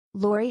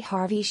Lori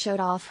Harvey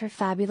showed off her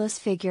fabulous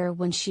figure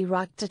when she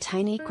rocked a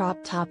tiny crop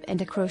top and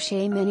a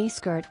crochet mini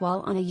skirt while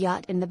on a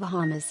yacht in the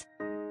Bahamas.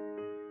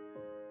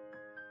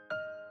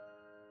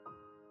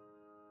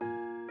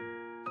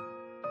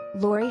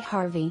 Lori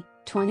Harvey,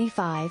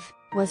 25,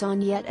 was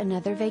on yet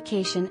another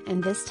vacation,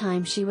 and this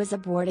time she was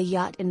aboard a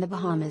yacht in the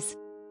Bahamas.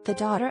 The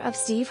daughter of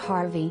Steve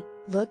Harvey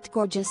looked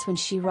gorgeous when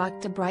she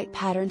rocked a bright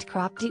patterned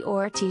crop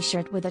Dior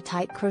t-shirt with a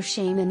tight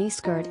crochet mini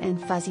skirt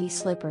and fuzzy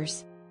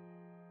slippers.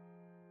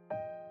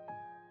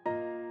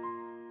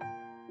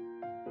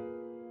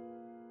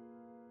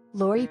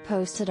 Lori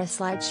posted a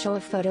slideshow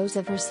of photos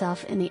of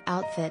herself in the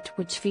outfit,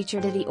 which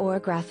featured a Dior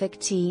graphic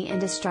tee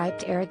and a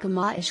striped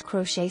Argama-ish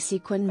crochet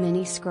sequin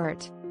mini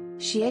skirt.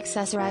 She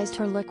accessorized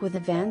her look with a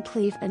Van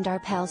Cleef &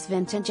 Arpels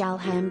vintage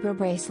Alhambra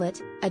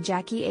bracelet, a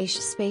Jackie-ish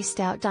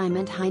spaced-out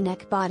diamond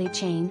high-neck body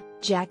chain,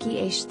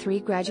 Jackie-ish 3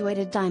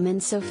 graduated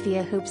diamond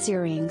Sophia hoops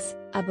earrings,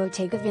 a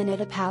Bottega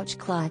Veneta pouch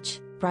clutch,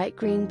 bright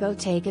green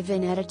Bottega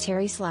Veneta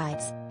terry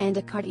slides, and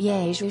a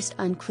Cartier Juste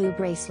un Clou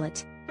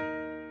bracelet.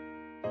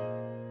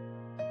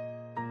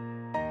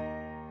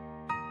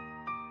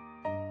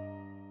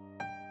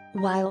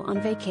 While on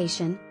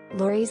vacation,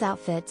 Lori's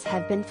outfits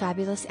have been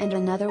fabulous, and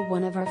another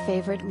one of our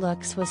favorite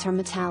looks was her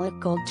metallic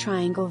gold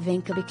triangle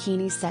Vinca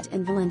bikini set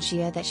in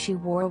Valencia that she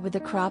wore with a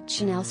cropped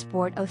Chanel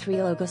Sport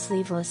 03 logo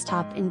sleeveless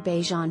top in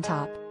beige on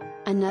top.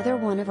 Another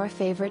one of our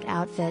favorite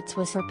outfits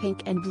was her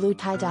pink and blue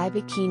tie-dye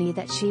bikini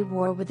that she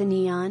wore with a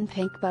neon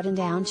pink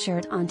button-down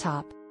shirt on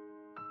top.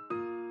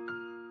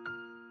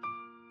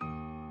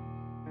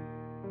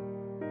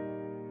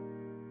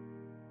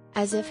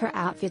 As if her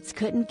outfits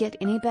couldn't get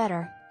any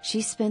better,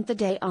 she spent the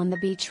day on the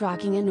beach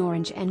rocking an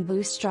orange and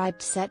blue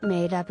striped set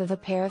made up of a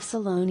pair of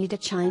Saloni de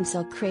Chine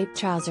silk crepe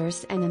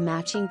trousers and a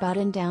matching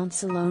button-down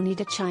Saloni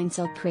de Chine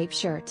silk crepe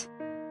shirt.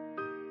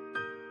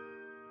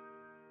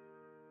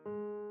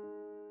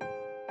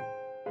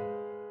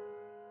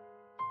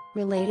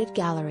 Related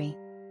gallery.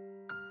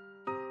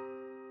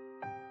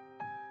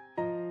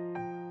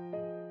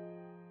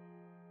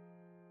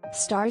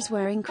 Stars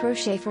wearing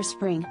crochet for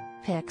spring,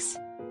 pics.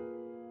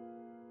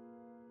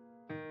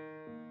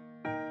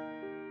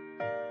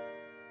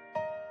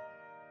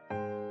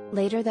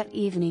 Later that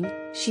evening,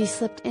 she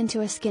slipped into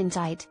a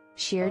skin-tight,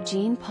 sheer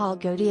Jean Paul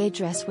Gaultier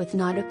dress with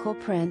nautical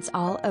prints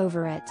all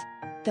over it.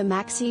 The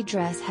maxi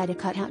dress had a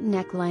cutout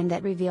neckline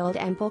that revealed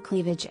ample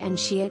cleavage, and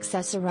she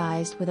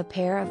accessorized with a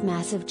pair of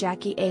massive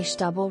Jackie-ish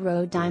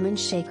double-row diamond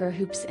shaker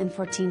hoops in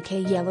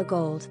 14K yellow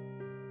gold.